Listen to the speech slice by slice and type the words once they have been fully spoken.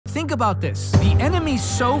Think about this. The enemy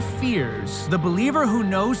so fears the believer who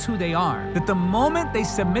knows who they are that the moment they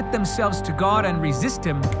submit themselves to God and resist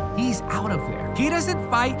him, he's out of there. He doesn't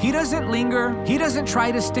fight. He doesn't linger. He doesn't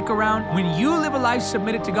try to stick around. When you live a life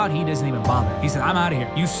submitted to God, he doesn't even bother. He said, I'm out of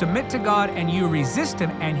here. You submit to God and you resist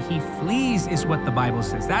him and he flees, is what the Bible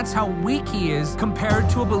says. That's how weak he is compared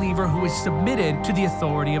to a believer who is submitted to the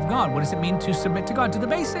authority of God. What does it mean to submit to God? To the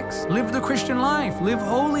basics. Live the Christian life. Live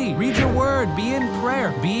holy. Read your word. Be in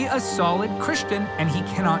prayer. Be a solid Christian and he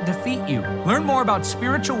cannot defeat you. Learn more about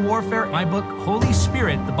spiritual warfare. My book, Holy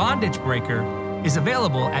Spirit, the Bondage Breaker, is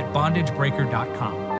available at bondagebreaker.com.